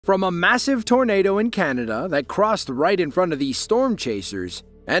From a massive tornado in Canada that crossed right in front of these storm chasers,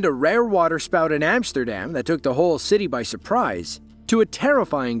 and a rare waterspout in Amsterdam that took the whole city by surprise, to a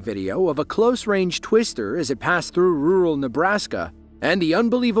terrifying video of a close-range twister as it passed through rural Nebraska, and the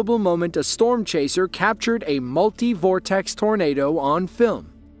unbelievable moment a storm chaser captured a multi-vortex tornado on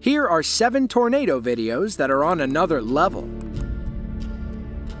film. Here are 7 tornado videos that are on another level.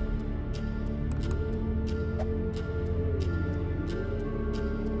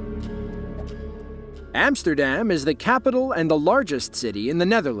 Amsterdam is the capital and the largest city in the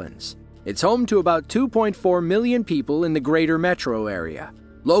Netherlands. It's home to about 2.4 million people in the greater metro area.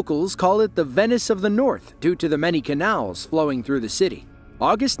 Locals call it the Venice of the North due to the many canals flowing through the city.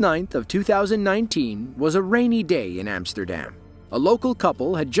 August 9th of 2019 was a rainy day in Amsterdam. A local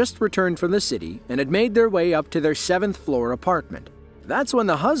couple had just returned from the city and had made their way up to their 7th floor apartment. That's when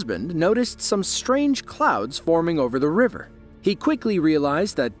the husband noticed some strange clouds forming over the river. He quickly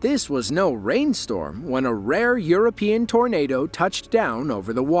realized that this was no rainstorm when a rare European tornado touched down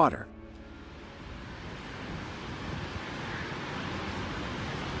over the water.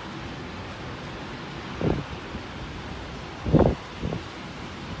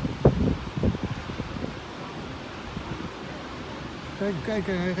 Kijk,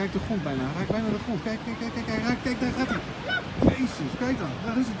 hij raakt de grond bijna. Hij raakt bijna de grond. Kijk, daar gaat hij. Jezus, kijk dan.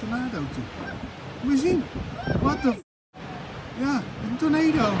 Daar is een tornadootje. Moet je zien. What the f... Ja, een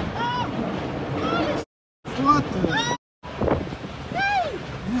tornado. What the... Nee!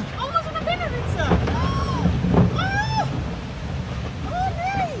 Ja. Oh, we zijn naar binnen fietsen. Oh,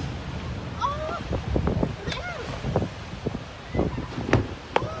 nee! Oh, wat erg.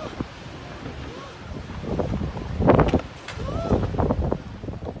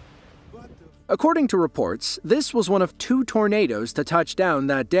 According to reports, this was one of 2 tornadoes to touch down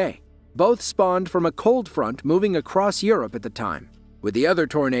that day. Both spawned from a cold front moving across Europe at the time, with the other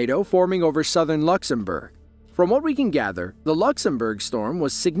tornado forming over southern Luxembourg. From what we can gather, the Luxembourg storm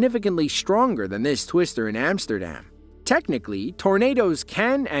was significantly stronger than this twister in Amsterdam. Technically, tornadoes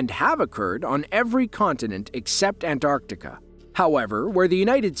can and have occurred on every continent except Antarctica. However, where the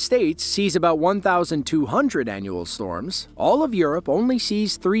United States sees about 1,200 annual storms, all of Europe only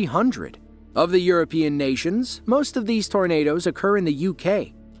sees 300. Of the European nations, most of these tornadoes occur in the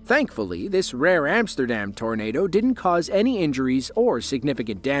UK. Thankfully, this rare Amsterdam tornado didn't cause any injuries or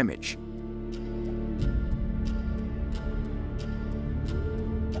significant damage.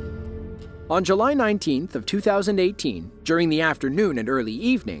 On July 19th of 2018, during the afternoon and early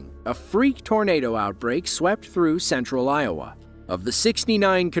evening, a freak tornado outbreak swept through central Iowa. Of the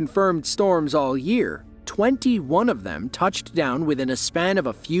 69 confirmed storms all year, 21 of them touched down within a span of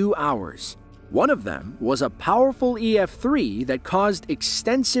a few hours. One of them was a powerful EF3 that caused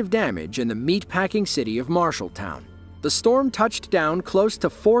extensive damage in the meatpacking city of Marshalltown. The storm touched down close to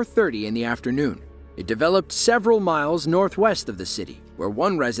 4:30 in the afternoon. It developed several miles northwest of the city, where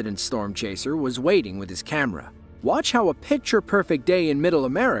one resident storm chaser was waiting with his camera. Watch how a picture-perfect day in Middle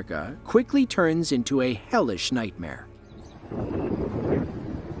America quickly turns into a hellish nightmare.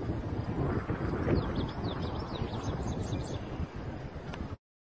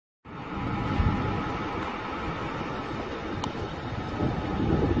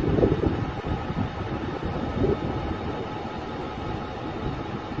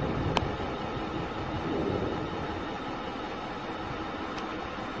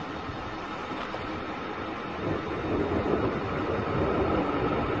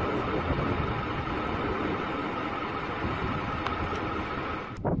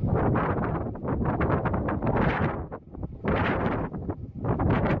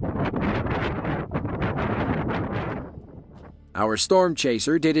 Our storm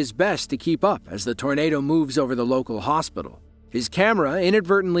chaser did his best to keep up as the tornado moves over the local hospital. His camera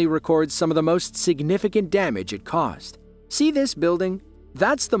inadvertently records some of the most significant damage it caused. See this building?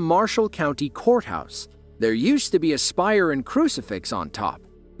 That's the Marshall County Courthouse. There used to be a spire and crucifix on top.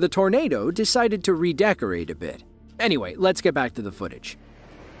 The tornado decided to redecorate a bit. Anyway, let's get back to the footage.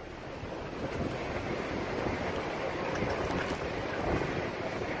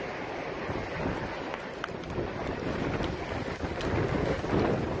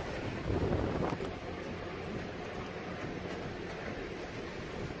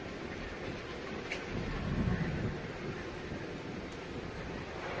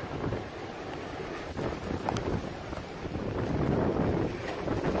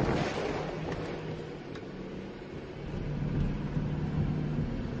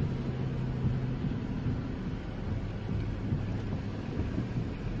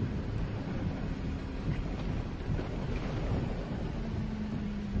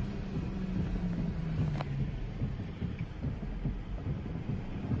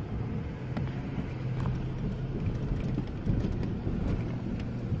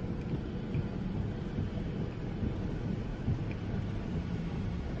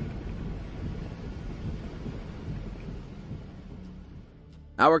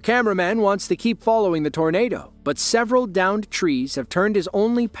 Our cameraman wants to keep following the tornado, but several downed trees have turned his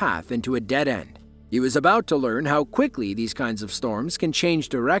only path into a dead end. He was about to learn how quickly these kinds of storms can change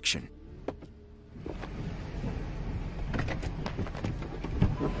direction.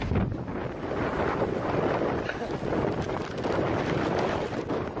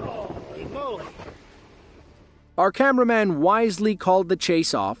 Our cameraman wisely called the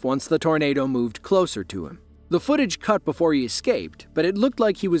chase off once the tornado moved closer to him. The footage cut before he escaped, but it looked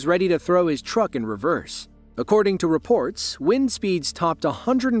like he was ready to throw his truck in reverse. According to reports, wind speeds topped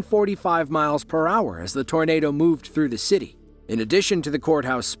 145 miles per hour as the tornado moved through the city. In addition to the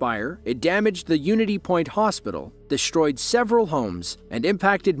courthouse spire, it damaged the Unity Point Hospital, destroyed several homes, and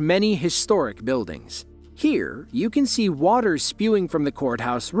impacted many historic buildings. Here, you can see water spewing from the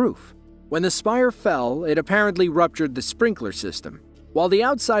courthouse roof. When the spire fell, it apparently ruptured the sprinkler system. While the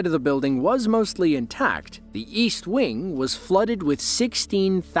outside of the building was mostly intact, the east wing was flooded with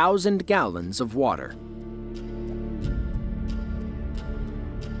 16,000 gallons of water.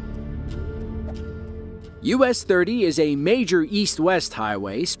 US 30 is a major east-west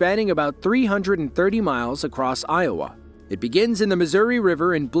highway spanning about 330 miles across Iowa. It begins in the Missouri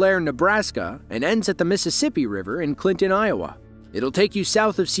River in Blair, Nebraska, and ends at the Mississippi River in Clinton, Iowa. It'll take you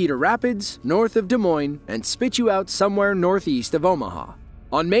south of Cedar Rapids, north of Des Moines, and spit you out somewhere northeast of Omaha.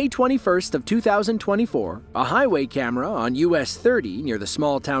 On May 21st of 2024, a highway camera on US 30 near the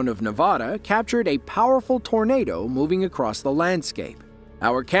small town of Nevada captured a powerful tornado moving across the landscape.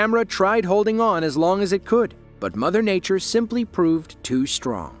 Our camera tried holding on as long as it could, but Mother Nature simply proved too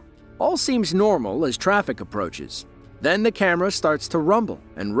strong. All seems normal as traffic approaches. Then the camera starts to rumble,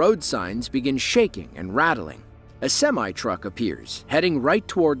 and road signs begin shaking and rattling. A semi-truck appears, heading right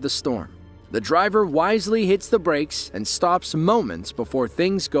toward the storm. The driver wisely hits the brakes and stops moments before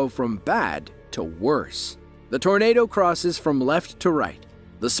things go from bad to worse. The tornado crosses from left to right.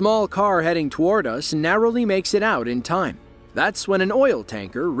 The small car heading toward us narrowly makes it out in time. That's when an oil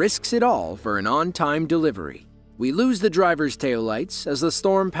tanker risks it all for an on-time delivery. We lose the driver's taillights as the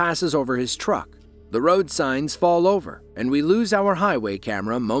storm passes over his truck. The road signs fall over, and we lose our highway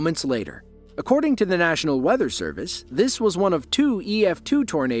camera moments later. According to the National Weather Service, this was one of 2 EF2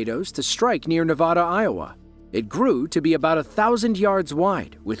 tornadoes to strike near Nevada, Iowa. It grew to be about 1,000 yards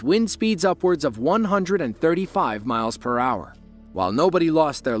wide, with wind speeds upwards of 135 miles per hour. While nobody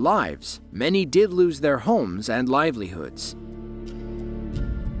lost their lives, many did lose their homes and livelihoods.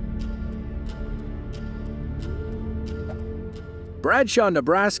 Bradshaw,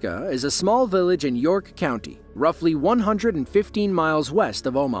 Nebraska is a small village in York County, roughly 115 miles west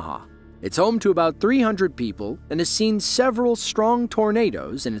of Omaha. It's home to about 300 people and has seen several strong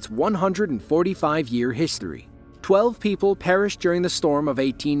tornadoes in its 145-year history. 12 people perished during the storm of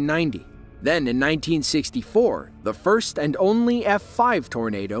 1890. Then in 1964, the first and only F5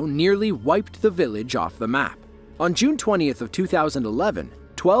 tornado nearly wiped the village off the map. On June 20th of 2011,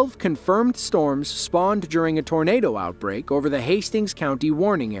 12 confirmed storms spawned during a tornado outbreak over the Hastings County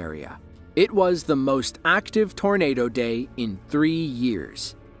warning area. It was the most active tornado day in 3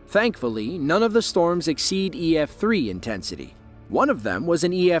 years. Thankfully, none of the storms exceed EF3 intensity. One of them was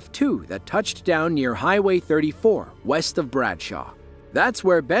an EF2 that touched down near Highway 34, west of Bradshaw. That's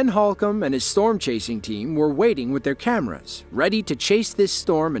where Ben Holcomb and his storm chasing team were waiting with their cameras, ready to chase this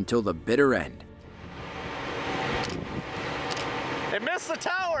storm until the bitter end. It missed the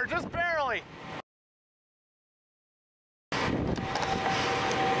tower, just barely.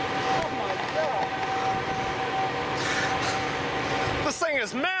 This thing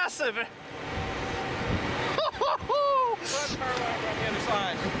is massive!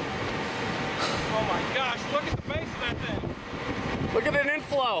 Oh my gosh, look at the base of that thing! Look at an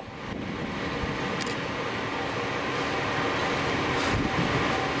inflow!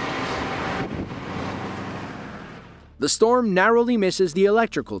 The storm narrowly misses the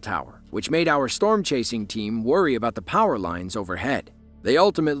electrical tower, which made our storm chasing team worry about the power lines overhead. They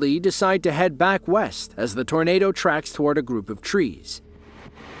ultimately decide to head back west as the tornado tracks toward a group of trees.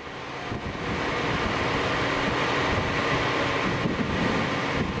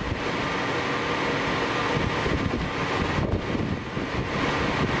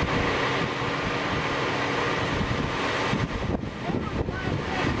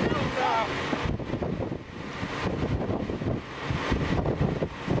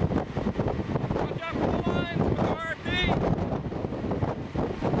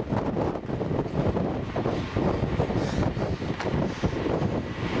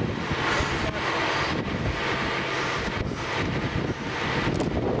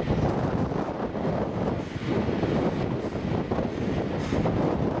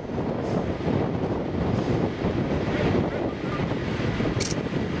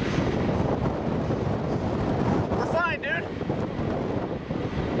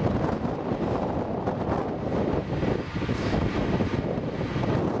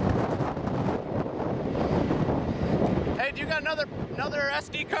 another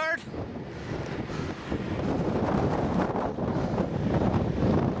SD card?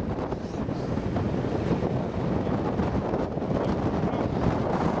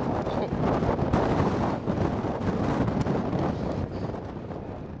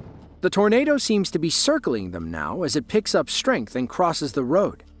 The tornado seems to be circling them now as it picks up strength and crosses the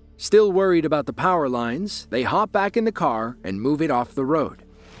road. Still worried about the power lines, they hop back in the car and move it off the road.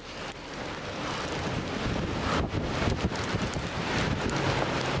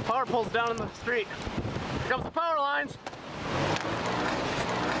 Power pole's down in the street. Here comes the power lines.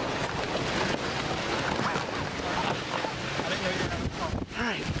 All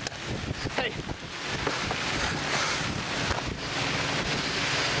right. Hey.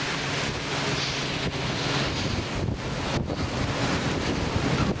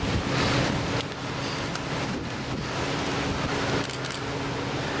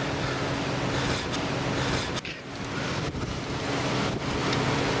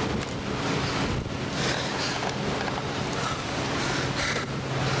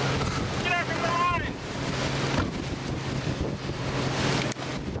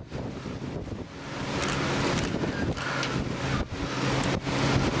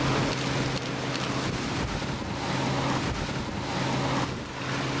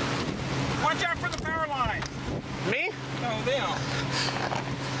 Watch out for the power lines. Me? No, they are.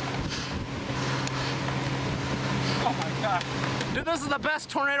 Oh my God. Dude, this is the best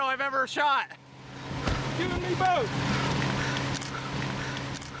tornado I've ever shot. You and me both.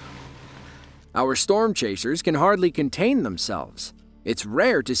 Our storm chasers can hardly contain themselves. It's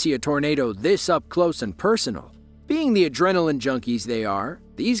rare to see a tornado this up close and personal. Being the adrenaline junkies they are,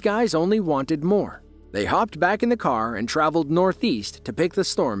 these guys only wanted more. They hopped back in the car and traveled northeast to pick the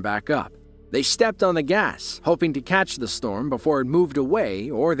storm back up. They stepped on the gas, hoping to catch the storm before it moved away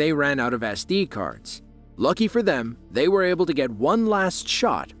or they ran out of SD cards. Lucky for them, they were able to get one last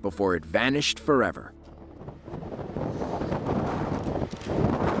shot before it vanished forever.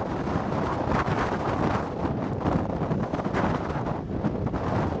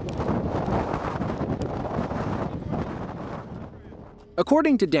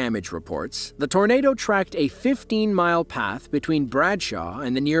 According to damage reports, the tornado tracked a 15-mile path between Bradshaw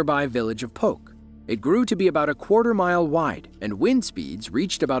and the nearby village of Polk. It grew to be about a quarter-mile wide, and wind speeds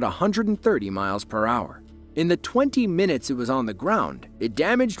reached about 130 miles per hour. In the 20 minutes it was on the ground, it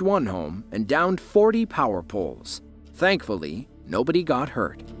damaged one home and downed 40 power poles. Thankfully, nobody got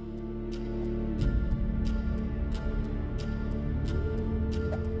hurt.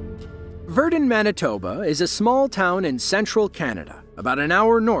 Virden, Manitoba is a small town in central Canada, about an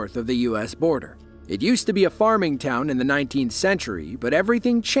hour north of the US border. It used to be a farming town in the 19th century, but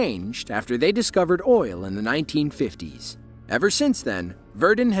everything changed after they discovered oil in the 1950s. Ever since then,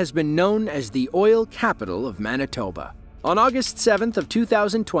 Virden has been known as the oil capital of Manitoba. On August 7th of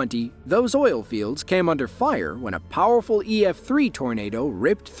 2020, those oil fields came under fire when a powerful EF3 tornado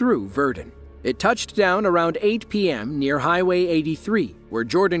ripped through Virden. It touched down around 8 p.m. near Highway 83, where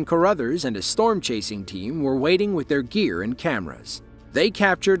Jordan Carruthers and a storm-chasing team were waiting with their gear and cameras. They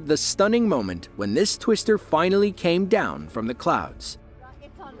captured the stunning moment when this twister finally came down from the clouds.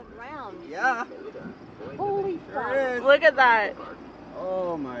 It's on the ground. Yeah. Holy fuck. There it is. Look at that.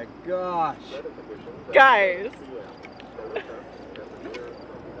 Oh my gosh. Guys.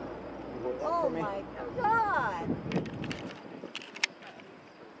 Oh my God.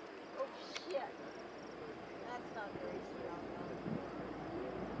 Oh shit. That's not very strong though.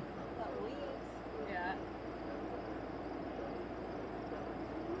 Got leaves. Yeah.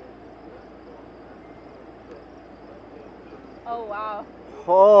 Oh wow.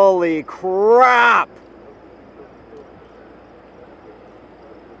 Holy crap.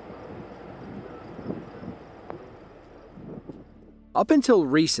 Up until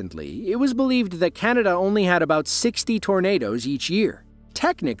recently, it was believed that Canada only had about 60 tornadoes each year.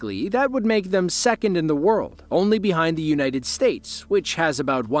 Technically, that would make them second in the world, only behind the United States, which has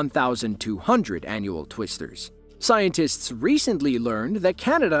about 1,200 annual twisters. Scientists recently learned that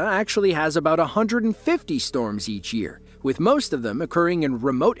Canada actually has about 150 storms each year, with most of them occurring in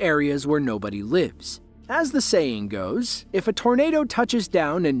remote areas where nobody lives. As the saying goes, if a tornado touches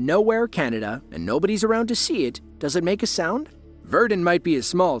down in nowhere, Canada, and nobody's around to see it, does it make a sound? Virden might be a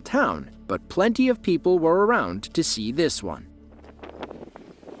small town, but plenty of people were around to see this one.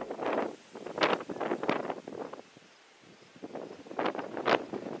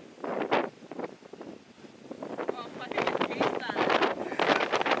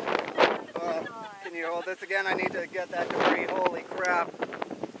 Can you hold this again? I need to get that debris. Holy crap.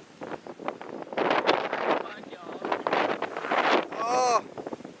 Oh,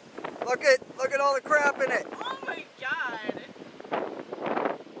 look at all the crap in it. Oh my God.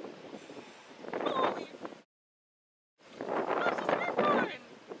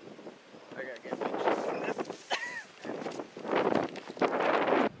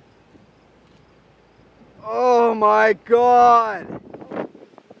 my God!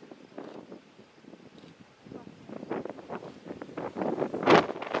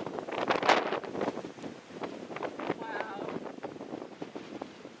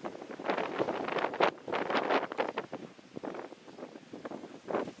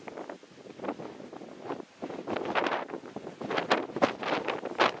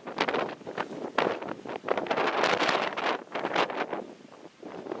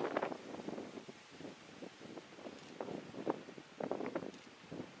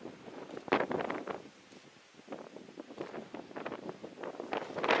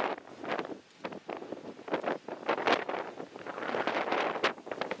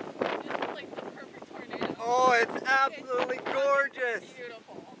 Oh, it's absolutely gorgeous.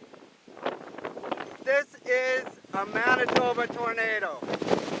 Beautiful. This is a Manitoba tornado.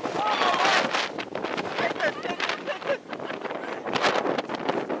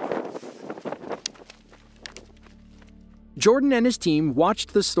 Jordan and his team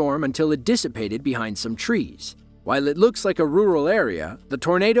watched the storm until it dissipated behind some trees. While it looks like a rural area, the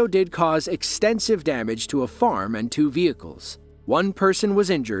tornado did cause extensive damage to a farm and 2 vehicles. 1 person was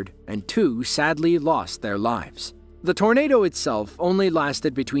injured, and 2 sadly lost their lives. The tornado itself only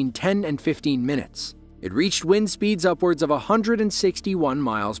lasted between 10 and 15 minutes. It reached wind speeds upwards of 161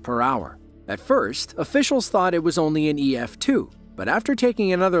 miles per hour. At first, officials thought it was only an EF2, but after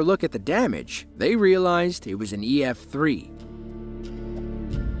taking another look at the damage, they realized it was an EF3.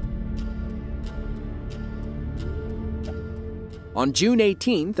 On June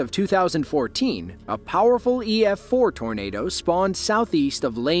 18th of 2014, a powerful EF4 tornado spawned southeast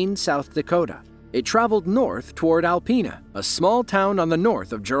of Lane, South Dakota. It traveled north toward Alpena, a small town on the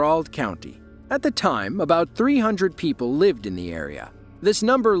north of Gerald County. At the time, about 300 people lived in the area. This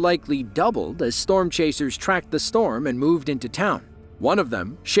number likely doubled as storm chasers tracked the storm and moved into town. One of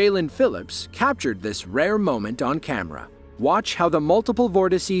them, Shaylin Phillips, captured this rare moment on camera. Watch how the multiple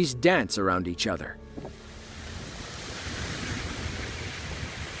vortices dance around each other.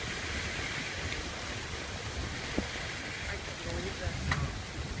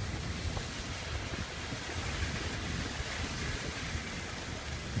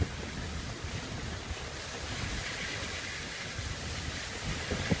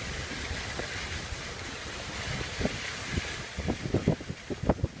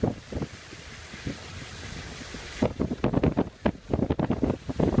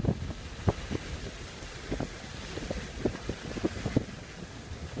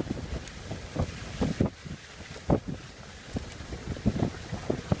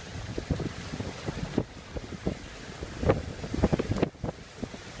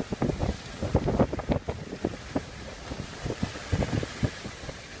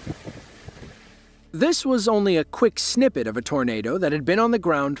 This was only a quick snippet of a tornado that had been on the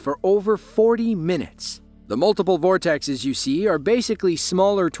ground for over 40 minutes. The multiple vortexes you see are basically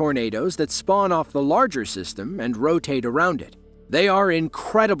smaller tornadoes that spawn off the larger system and rotate around it. They are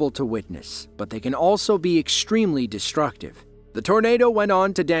incredible to witness, but they can also be extremely destructive. The tornado went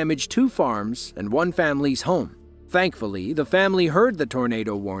on to damage 2 farms and 1 family's home. Thankfully, the family heard the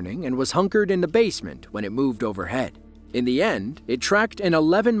tornado warning and was hunkered in the basement when it moved overhead. In the end, it tracked an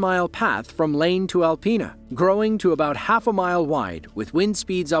 11-mile path from Lane to Alpena, growing to about half a mile wide with wind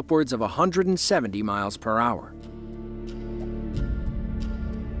speeds upwards of 170 miles per hour.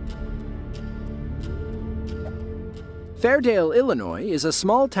 Fairdale, Illinois is a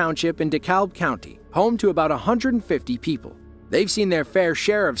small township in DeKalb County, home to about 150 people. They've seen their fair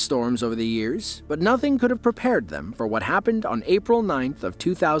share of storms over the years, but nothing could have prepared them for what happened on April 9th of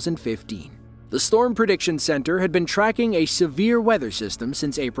 2015. The Storm Prediction Center had been tracking a severe weather system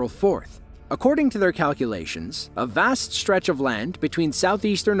since April 4th. According to their calculations, a vast stretch of land between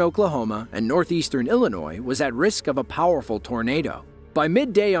southeastern Oklahoma and northeastern Illinois was at risk of a powerful tornado. By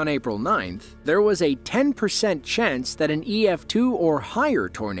midday on April 9th, there was a 10% chance that an EF2 or higher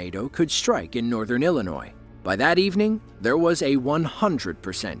tornado could strike in northern Illinois. By that evening, there was a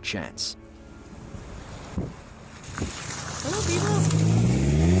 100% chance. Hello, people.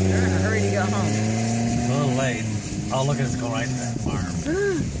 They're in a hurry to go home. It's a little late. Oh, look at us go right to that farm.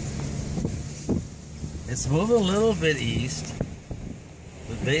 It's moving a little bit east,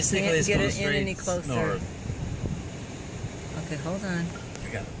 but basically it's going straight any closer. north. Okay, hold on. I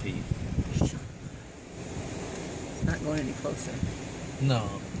got to pee. It's not going any closer. No.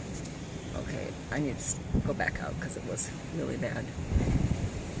 Okay, I need to go back out because it was really bad.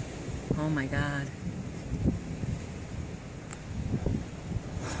 Oh my God.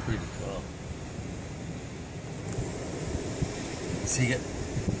 Pretty cool. See,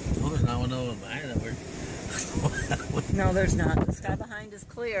 oh, there's not one over mine that we're. No, there's not. The sky behind is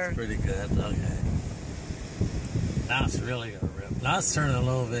clear. Pretty good. Okay. Now it's really gonna rip. Now it's turning a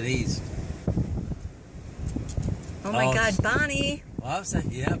little bit east. Oh my God, Bonnie. Well, I was saying,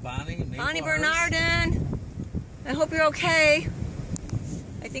 yeah, Bonnie. Bonnie Bernardin. I hope you're okay.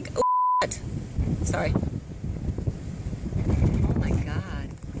 I think. Oh, sorry. Oh my God.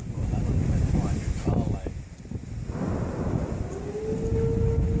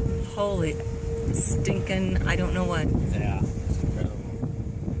 Holy stinking, I don't know what. Yeah, it's incredible.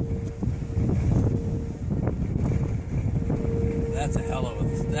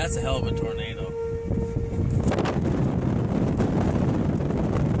 That's a hell of a tornado.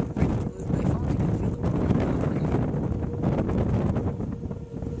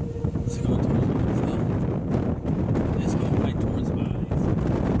 It's going right towards Bonnie's.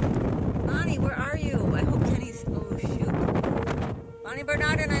 Bonnie, where are you? I hope Kenny's. Oh shoot. Bonnie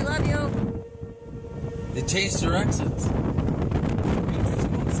Bernardin, I love you. They changed directions. It's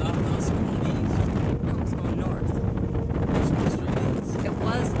going south, now it's going east. No, it's going north. It's going straight east. It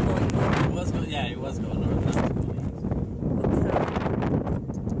was going north. It was going, yeah, it was going north, now it's going east. Oops, sorry.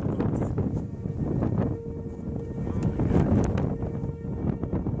 Oops.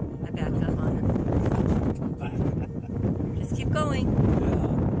 I backed up on it. Just keep going.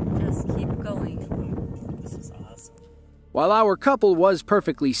 Yeah. Just keep going. This is awesome. While our couple was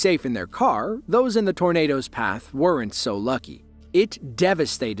perfectly safe in their car, those in the tornado's path weren't so lucky. It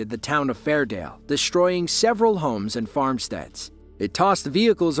devastated the town of Fairdale, destroying several homes and farmsteads. It tossed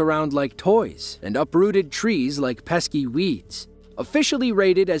vehicles around like toys and uprooted trees like pesky weeds. Officially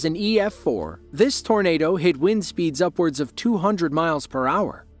rated as an EF4, this tornado hit wind speeds upwards of 200 miles per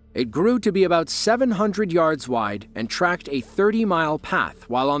hour. It grew to be about 700 yards wide and tracked a 30-mile path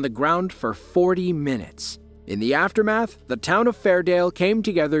while on the ground for 40 minutes. In the aftermath, the town of Fairdale came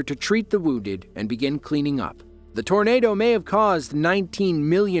together to treat the wounded and begin cleaning up. The tornado may have caused $19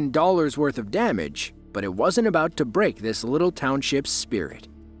 million worth of damage, but it wasn't about to break this little township's spirit.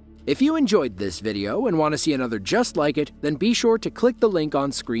 If you enjoyed this video and want to see another just like it, then be sure to click the link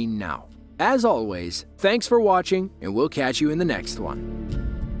on screen now. As always, thanks for watching, and we'll catch you in the next one.